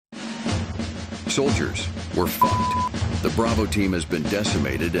Soldiers, we're fucked. The Bravo team has been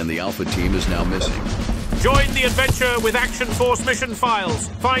decimated and the Alpha team is now missing. Join the adventure with Action Force Mission Files.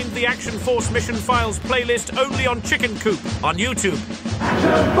 Find the Action Force Mission Files playlist only on Chick N Coop on YouTube.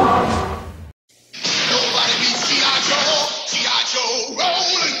 Action Force! Nobody beats G.I. Joe. G.I. Joe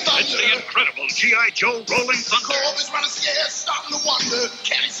Rolling Thunder. It's the incredible G.I. Joe Rolling Thunder. Corp is running scared, starting to wonder,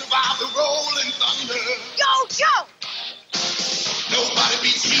 can he survive the Rolling Thunder? Yo, Joe! Nobody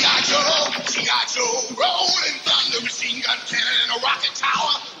beats G.I. Joe. G.I. Joe Rolling Thunder. Machine gun cannon and a rocket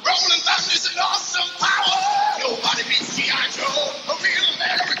tower. Rolling Thunder is an awesome power. Nobody beats G.I. Joe, a real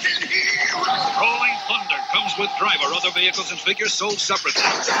American hero. Rolling Thunder comes with driver, other vehicles, and figures sold separately.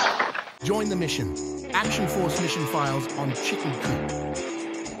 Join the mission. Action Force Mission Files on Chick N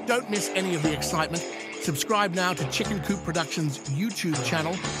Coop. Don't miss any of the excitement. Subscribe now to Chick N Coop Productions' YouTube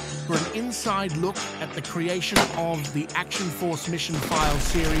channel for an inside look at the creation of the Action Force Mission Files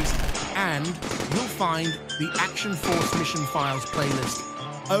series, and you'll find the Action Force Mission Files playlist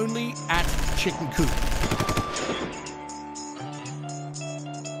only at Chick N Coop.